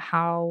about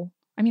how,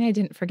 I mean, I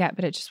didn't forget,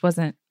 but it just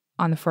wasn't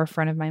on the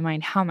forefront of my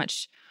mind how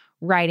much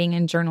writing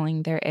and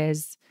journaling there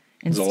is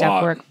in There's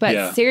step work. But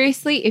yeah.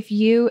 Seriously, if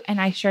you, and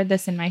I shared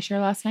this in my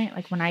share last night,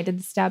 like when I did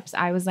the steps,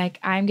 I was like,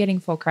 I'm getting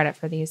full credit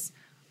for these.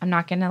 I'm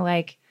not going to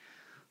like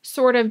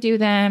sort of do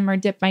them or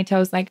dip my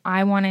toes. Like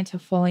I wanted to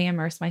fully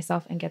immerse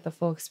myself and get the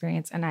full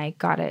experience. And I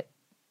got it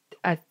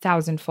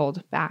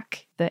 1,000-fold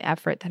back, the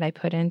effort that I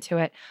put into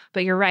it.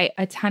 But you're right.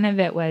 A ton of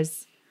it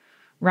was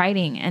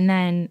writing. And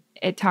then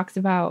it talks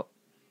about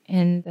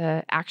in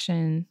the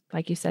action,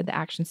 like you said, the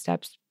action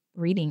steps,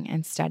 reading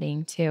and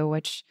studying too,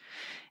 which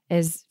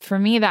is for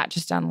me, that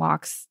just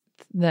unlocks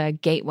the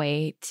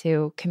gateway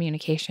to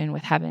communication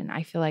with heaven.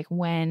 I feel like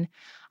when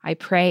I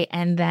pray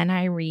and then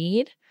I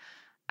read,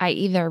 I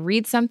either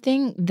read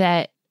something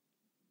that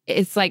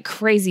it's like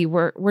crazy.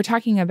 We're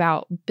talking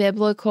about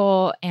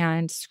biblical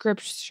and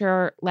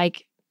scripture,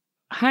 like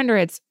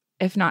hundreds,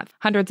 if not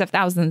hundreds of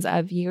thousands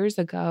of years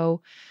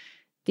ago.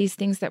 These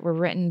things that were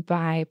written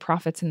by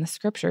prophets in the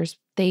scriptures,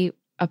 they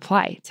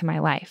apply to my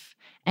life.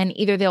 And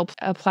either they'll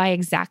apply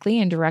exactly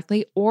and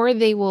directly, or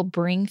they will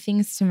bring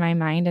things to my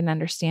mind and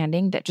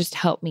understanding that just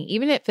help me.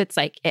 Even if it's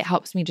like, it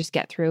helps me just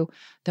get through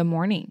the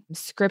morning.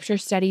 Scripture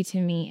study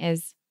to me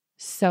is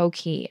so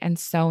key and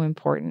so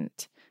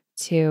important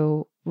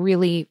to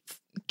really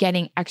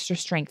getting extra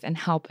strength and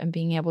help and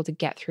being able to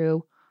get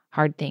through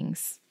hard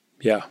things.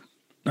 Yeah,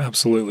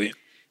 absolutely.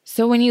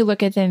 So when you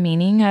look at the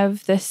meaning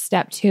of this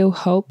step 2,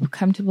 hope,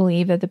 come to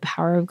believe that the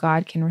power of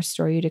God can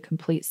restore you to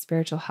complete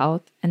spiritual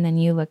health. And then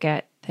you look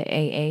at the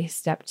AA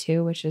step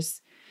 2, which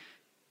is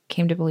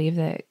came to believe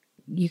that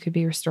you could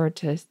be restored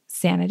to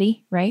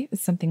sanity, right?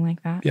 It's something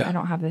like that. Yeah. I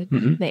don't have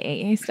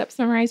the AA steps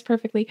memorized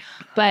perfectly,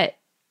 but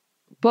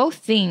both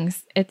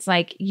things, it's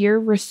like you're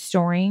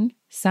restoring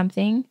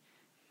something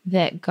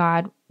that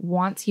God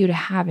wants you to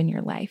have in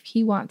your life.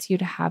 He wants you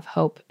to have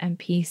hope and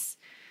peace.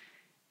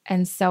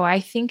 And so I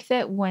think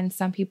that when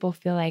some people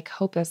feel like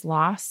hope is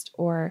lost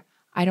or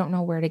I don't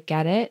know where to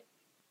get it,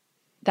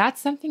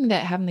 that's something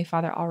that Heavenly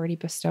Father already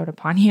bestowed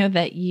upon you,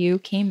 that you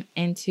came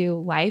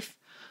into life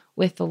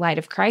with the light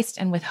of Christ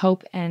and with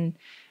hope. And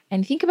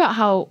think about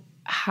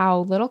how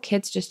little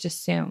kids just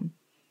assume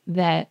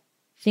that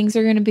things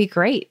are going to be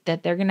great,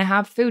 that they're going to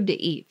have food to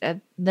eat,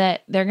 that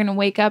they're going to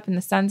wake up and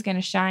the sun's going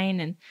to shine.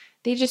 And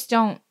they just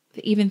don't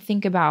even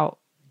think about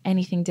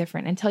anything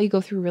different until you go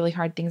through really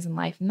hard things in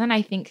life. And then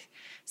I think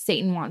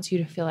Satan wants you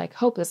to feel like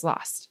hope is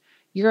lost.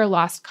 You're a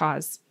lost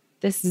cause.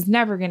 This is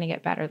never going to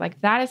get better.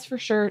 Like that is for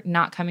sure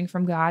not coming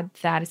from God.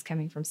 That is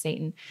coming from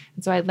Satan.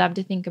 And so I'd love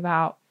to think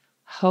about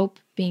hope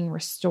being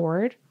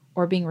restored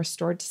or being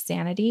restored to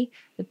sanity,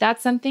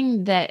 that's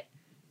something that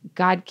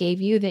God gave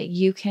you that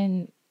you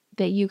can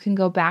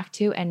go back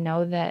to and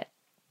know that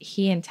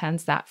He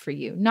intends that for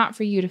you, not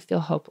for you to feel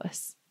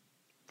hopeless.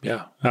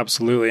 Yeah,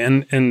 absolutely.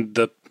 And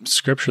the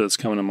scripture that's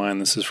coming to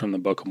mind, this is from the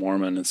Book of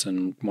Mormon. It's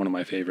in one of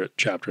my favorite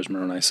chapters,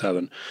 Moroni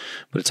 7,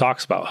 but it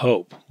talks about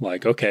hope.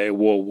 Like, okay,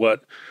 well,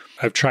 what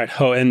I've tried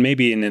hope, and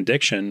maybe in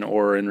addiction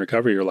or in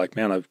recovery, you're like,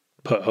 man, I've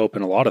put hope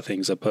in a lot of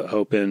things. I put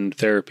hope in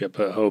therapy. I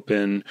put hope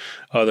in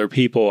other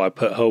people. I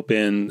put hope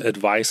in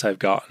advice I've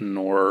gotten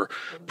or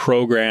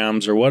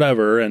programs or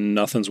whatever, and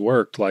nothing's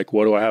worked. Like,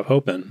 what do I have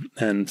hope in?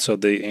 And so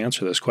they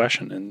answer this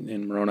question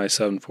in Moroni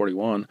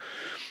 7:41.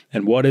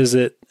 And what is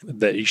it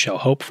that ye shall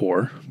hope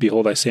for?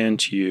 Behold, I say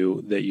unto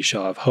you that ye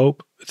shall have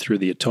hope through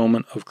the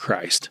atonement of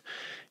Christ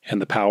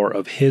and the power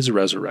of His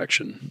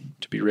resurrection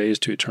to be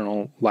raised to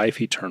eternal life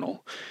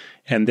eternal.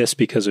 And this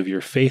because of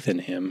your faith in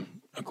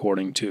Him,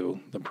 according to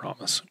the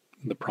promise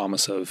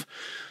of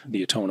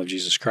the atonement of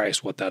Jesus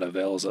Christ. What that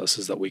avails us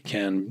is that we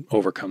can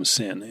overcome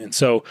sin. And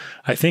so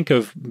I think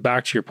of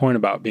back to your point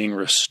about being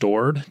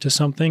restored to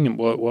something, and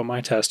what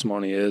my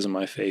testimony is and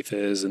my faith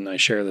is, and I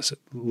share this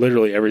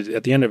literally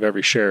at the end of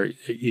every share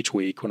each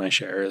week when I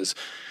share, is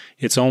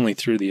it's only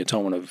through the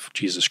atonement of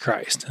Jesus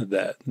Christ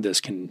that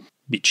this can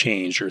be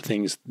changed, or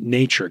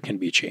nature can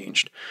be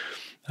changed.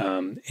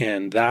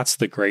 And that's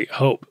the great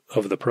hope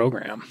of the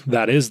program.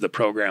 That is the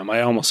program.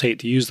 I almost hate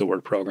to use the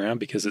word program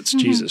because it's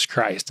Jesus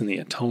Christ and the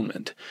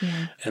atonement.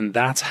 Yeah. And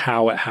that's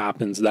how it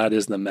happens. That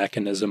is the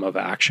mechanism of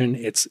action.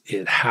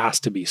 It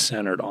has to be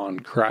centered on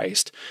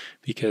Christ,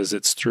 because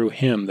it's through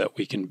Him that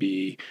we can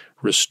be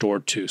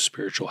restored to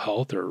spiritual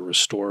health, or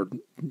restored,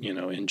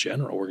 in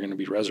general. We're going to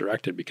be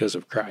resurrected because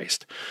of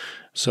Christ.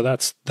 So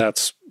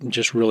that's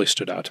just really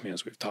stood out to me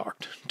as we've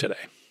talked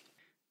today.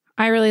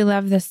 I really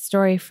love this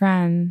story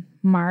from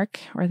Mark,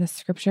 or the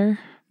scripture,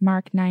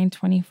 Mark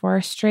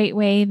 9:24.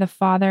 Straightway the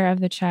father of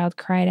the child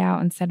cried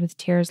out and said with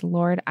tears,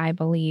 Lord, I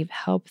believe,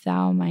 help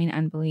thou mine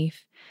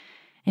unbelief.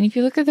 And if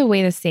you look at the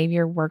way the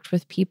Savior worked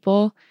with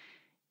people,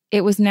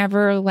 it was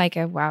never like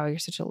wow, you're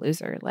such a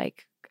loser.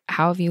 Like,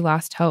 how have you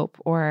lost hope?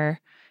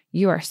 Or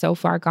you are so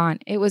far gone.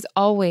 It was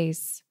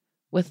always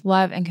with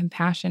love and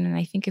compassion. And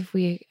I think if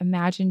we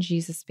imagine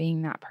Jesus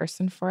being that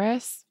person for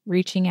us,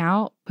 reaching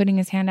out, putting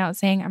his hand out,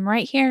 saying, I'm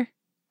right here.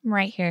 I'm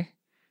right here.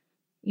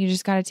 You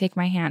just got to take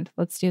my hand.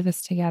 Let's do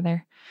this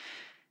together.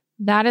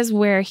 That is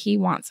where he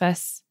wants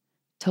us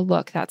to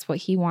look. That's what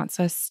he wants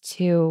us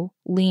to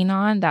lean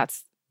on.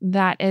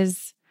 That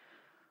is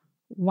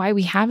why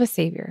we have a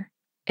Savior,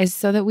 is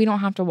so that we don't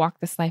have to walk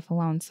this life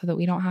alone, so that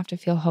we don't have to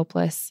feel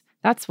hopeless.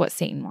 That's what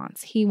Satan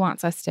wants. He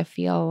wants us to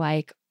feel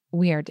like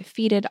we are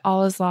defeated,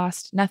 all is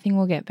lost, nothing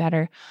will get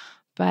better.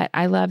 But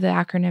I love the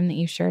acronym that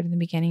you shared in the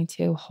beginning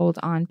too, hold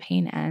on,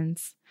 pain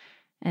ends.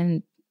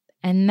 And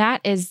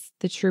that is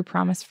the true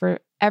promise for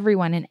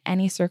everyone in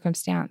any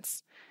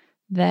circumstance,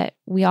 that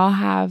we all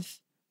have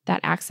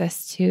that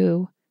access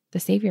to the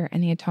Savior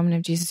and the atonement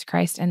of Jesus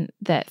Christ, and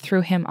that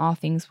through him all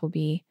things will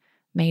be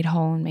made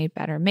whole and made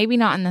better. Maybe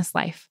not in this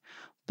life,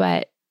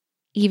 but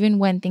even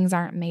when things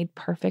aren't made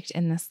perfect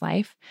in this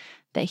life,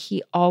 that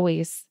he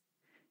always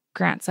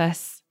grants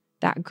us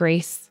that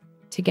grace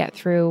to get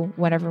through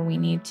whatever we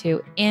need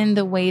to in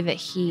the way that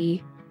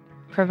he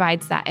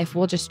provides that, if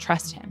we'll just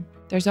trust him.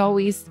 There's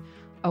always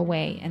a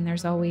way, and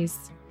there's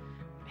always,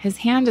 his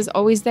hand is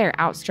always there,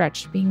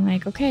 outstretched, being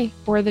like, okay,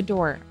 or the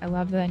door. I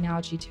love the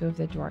analogy too of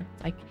the door.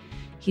 Like,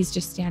 he's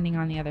just standing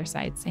on the other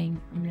side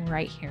saying, I'm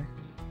right here.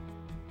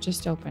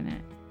 Just open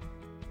it.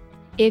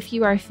 If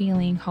you are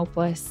feeling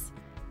hopeless,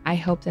 I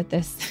hope that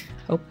this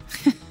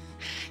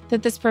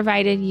that this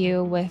provided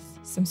you with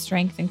some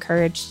strength and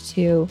courage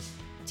to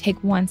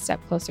take one step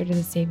closer to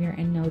the Savior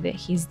and know that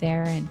he's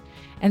there,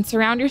 and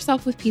surround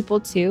yourself with people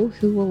too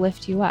who will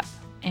lift you up,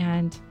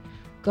 and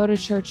go to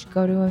church,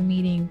 go to a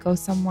meeting, go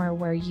somewhere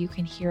where you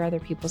can hear other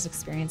people's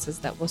experiences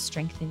that will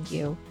strengthen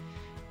you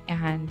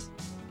and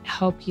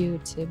help you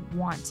to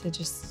want to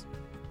just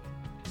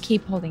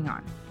keep holding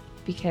on,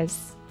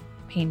 because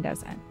pain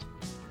does end.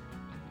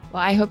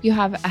 Well, I hope you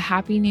have a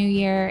happy new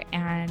year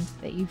and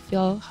that you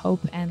feel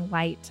hope and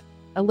light,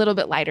 a little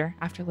bit lighter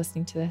after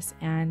listening to this,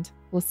 and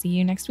we'll see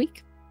you next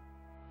week.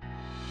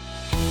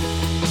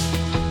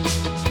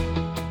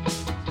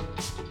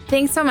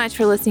 Thanks so much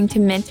for listening to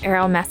Mint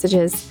Arrow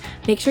Messages.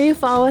 Make sure you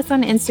follow us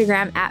on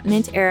Instagram at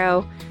Mint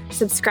Arrow,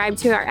 subscribe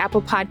to our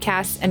Apple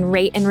Podcasts, and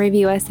rate and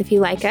review us if you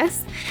like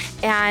us.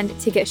 And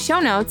to get show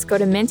notes, go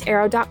to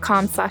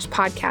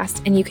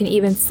mintarrow.com/podcast, and you can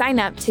even sign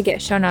up to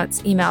get show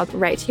notes emailed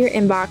right to your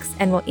inbox,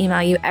 and we'll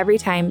email you every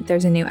time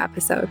there's a new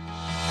episode.